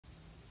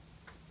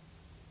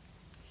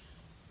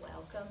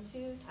Welcome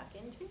to Tuck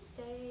In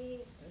Tuesday.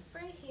 It's Miss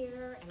Bray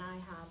here, and I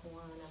have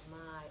one of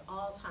my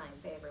all-time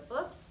favorite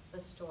books, The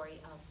Story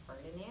of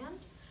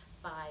Ferdinand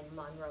by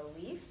Monroe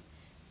Leaf,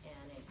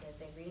 and it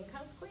is a reading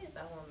counts quiz.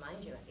 I will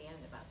remind you at the end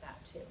about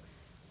that too.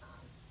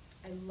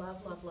 I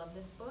love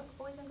this book,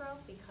 boys and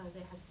girls, because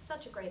it has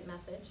such a great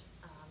message,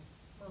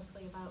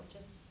 mostly about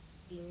just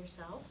being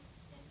yourself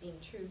and being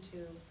true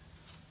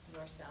to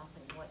yourself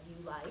and what you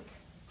like,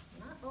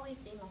 not always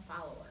being a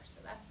follower, so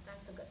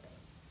that's a good thing.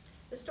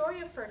 The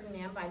Story of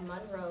Ferdinand by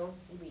Monroe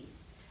Leaf.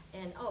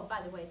 And oh, by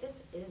the way,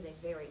 this is a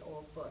very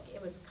old book. It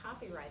was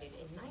copyrighted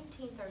in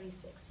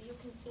 1936, so you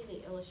can see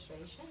the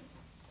illustrations.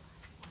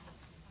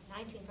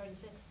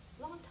 1936,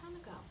 a long time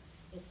ago.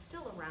 It's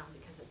still around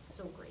because it's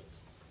so great.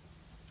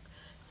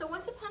 So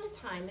once upon a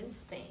time in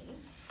Spain,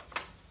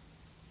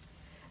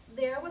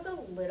 there was a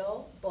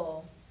little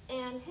bull,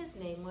 and his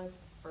name was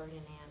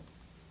Ferdinand.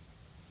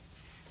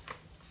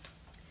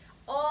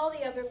 All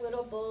the other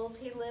little bulls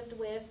he lived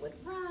with would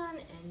run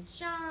and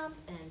jump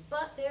and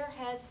butt their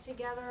heads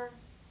together,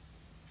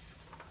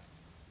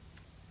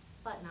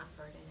 but not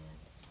Ferdinand.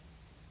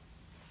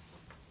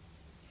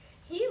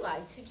 He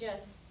liked to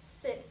just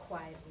sit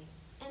quietly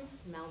and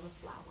smell the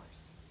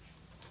flowers.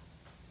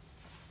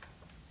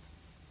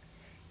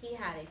 He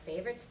had a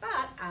favorite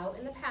spot out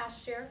in the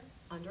pasture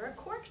under a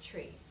cork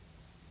tree.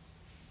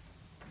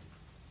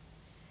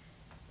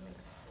 I'm going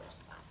to switch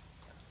sides.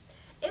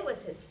 It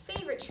was his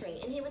favorite tree,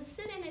 and he would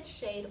sit in its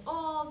shade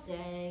all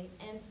day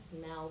and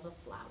smell the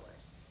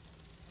flowers.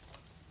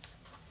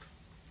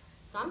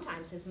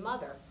 Sometimes his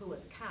mother, who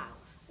was a cow,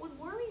 would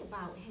worry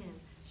about him.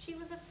 She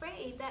was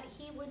afraid that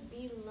he would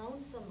be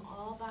lonesome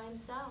all by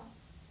himself.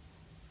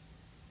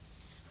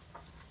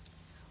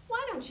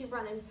 "Why don't you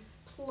run and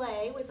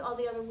play with all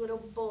the other little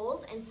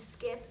bulls and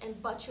skip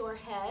and butt your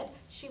head?"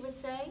 she would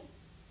say.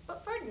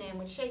 But Ferdinand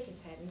would shake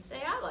his head and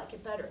say, "I like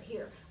it better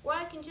here, where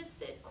I can just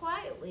sit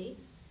quietly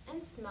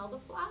and smell the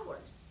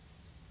flowers."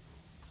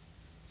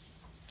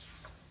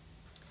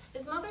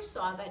 His mother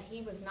saw that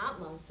he was not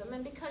lonesome,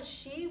 and because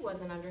she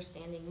was an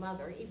understanding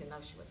mother, even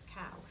though she was a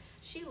cow,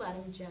 she let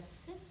him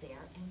just sit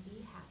there and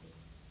be happy.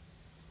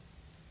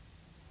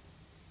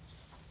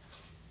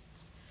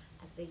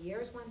 As the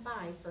years went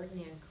by,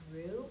 Ferdinand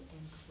grew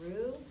and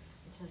grew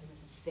until he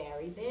was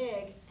very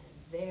big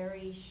and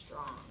very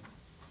strong.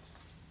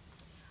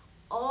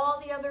 All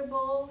the other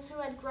bulls who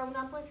had grown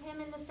up with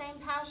him in the same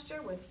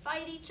pasture would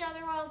fight each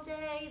other all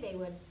day. They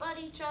would butt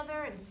each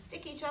other and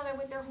stick each other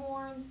with their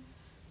horns.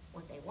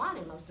 What they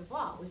wanted most of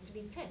all was to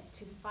be picked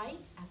to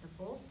fight at the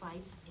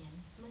bullfights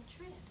in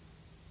Madrid.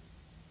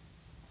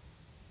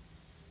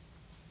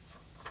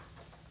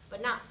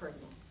 But not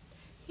Ferdinand.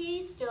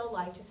 He still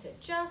liked to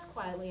sit just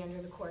quietly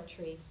under the cork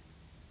tree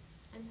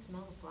and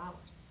smell the flowers.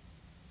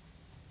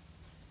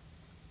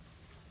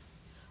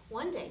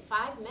 One day,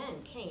 5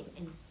 men came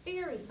in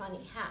very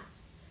funny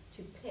hats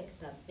to pick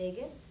the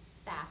biggest,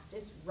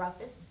 fastest,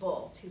 roughest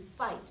bull to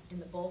fight in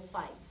the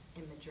bullfights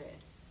in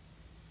Madrid.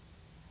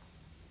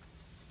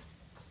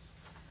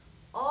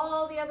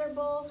 All the other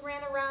bulls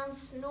ran around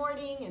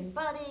snorting and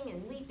butting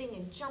and leaping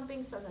and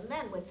jumping so the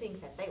men would think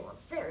that they were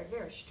very,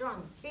 very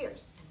strong and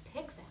fierce and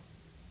pick them.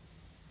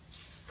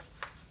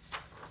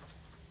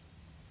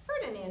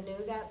 Ferdinand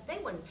knew that they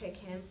wouldn't pick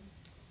him,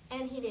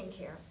 and he didn't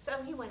care,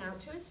 so he went out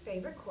to his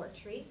favorite cork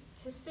tree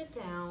to sit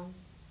down.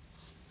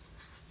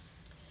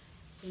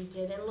 He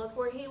didn't look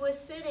where he was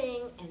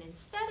sitting, and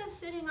instead of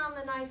sitting on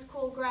the nice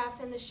cool grass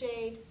in the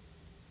shade,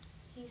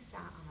 he sat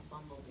on a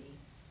bumblebee.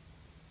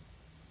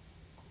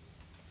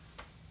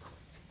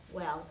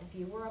 Well, if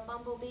you were a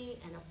bumblebee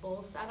and a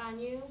bull sat on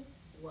you,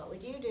 what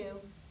would you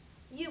do?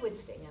 You would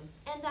sting him,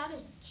 and that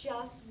is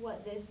just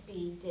what this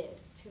bee did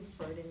to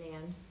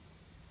Ferdinand.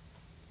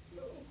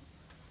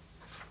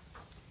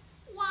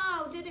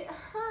 Wow, did it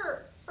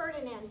hurt?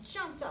 Ferdinand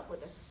jumped up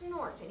with a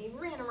snort, and he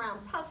ran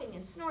around puffing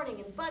and snorting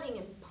and butting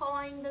and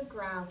pawing the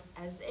ground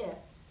as if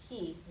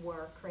he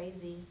were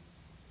crazy.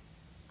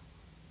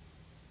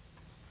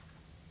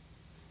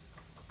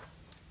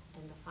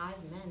 And the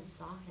 5 men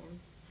saw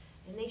him,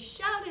 and they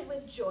shouted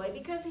with joy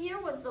because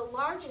here was the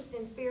largest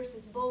and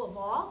fiercest bull of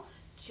all,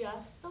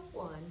 just the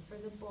one for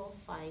the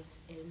bullfights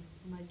in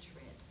Madrid.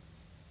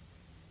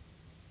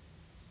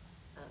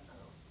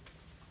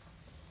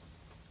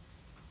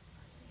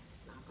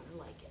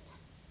 Like it.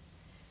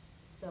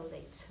 So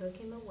they took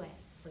him away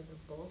for the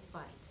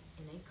bullfight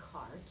in a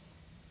cart.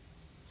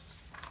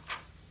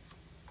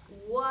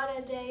 What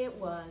a day it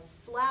was.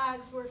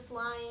 Flags were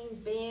flying,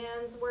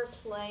 bands were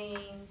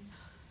playing,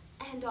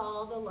 and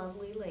all the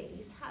lovely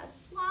ladies had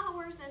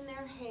flowers in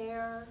their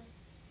hair.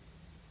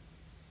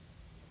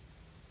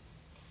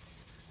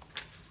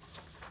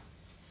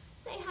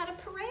 They had a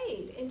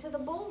parade into the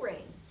bull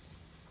ring.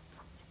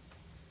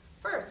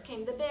 First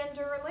came the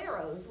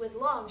banderilleros with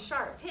long,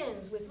 sharp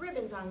pins with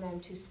ribbons on them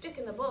to stick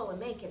in the bull and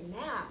make him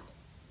mad.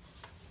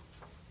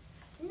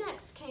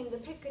 Next came the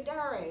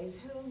picadores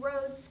who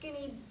rode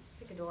skinny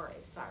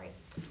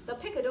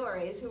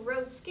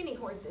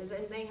horses,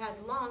 and they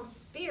had long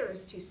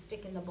spears to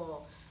stick in the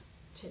bull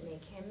to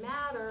make him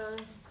madder.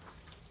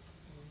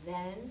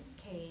 then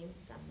came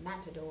the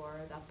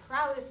matador, the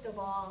proudest of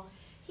all.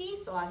 He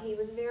thought he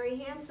was very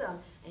handsome,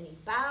 and he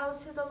bowed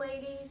to the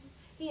ladies.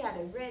 He had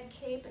a red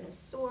cape and a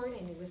sword,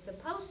 and he was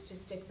supposed to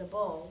stick the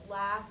bull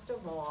last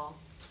of all.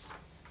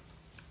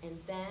 And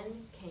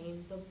then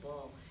came the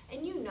bull.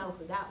 And you know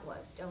who that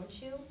was,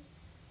 don't you?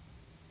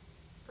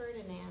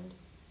 Ferdinand.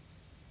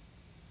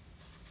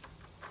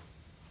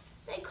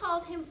 They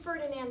called him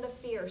Ferdinand the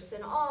Fierce,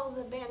 and all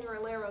the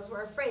banderilleros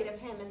were afraid of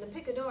him, and the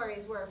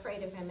picadores were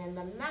afraid of him, and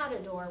the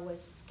matador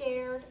was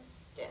scared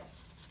stiff.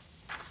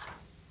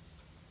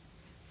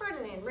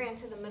 Ferdinand ran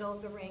to the middle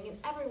of the ring, and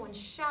everyone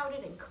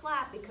shouted and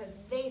clapped because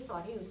they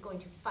thought he was going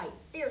to fight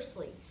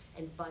fiercely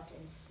and butt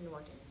and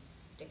snort and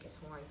stick his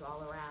horns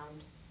all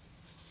around.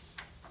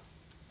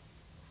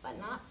 But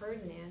not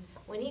Ferdinand.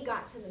 When he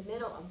got to the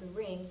middle of the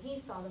ring, he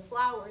saw the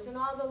flowers and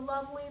all the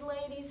lovely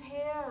ladies'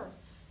 hair.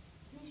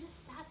 And he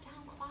just sat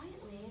down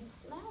quietly and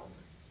smelled.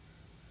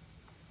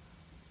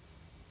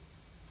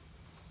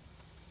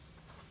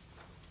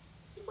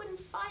 He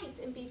wouldn't fight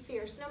and be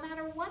fierce no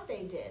matter what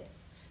they did.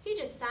 He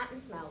just sat and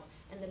smelled,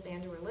 and the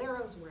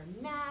banderilleros were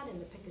mad,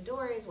 and the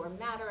picadores were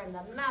madder, and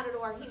the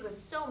matador, he was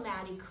so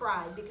mad he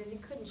cried because he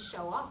couldn't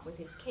show off with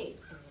his cape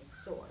and his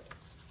sword.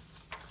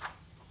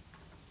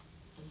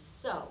 And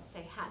so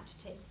they had to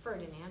take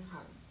Ferdinand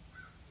home.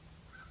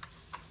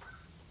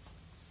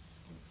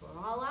 And for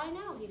all I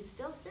know, he's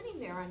still sitting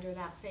there under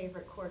that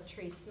favorite court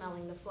tree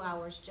smelling the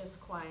flowers just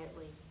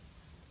quietly.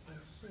 And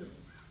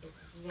he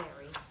is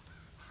very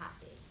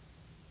happy.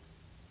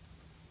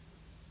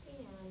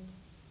 And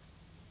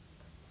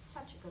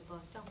such a good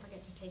book. Don't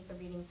forget to take the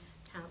Reading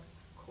Counts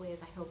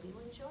quiz. I hope you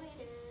enjoyed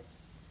it.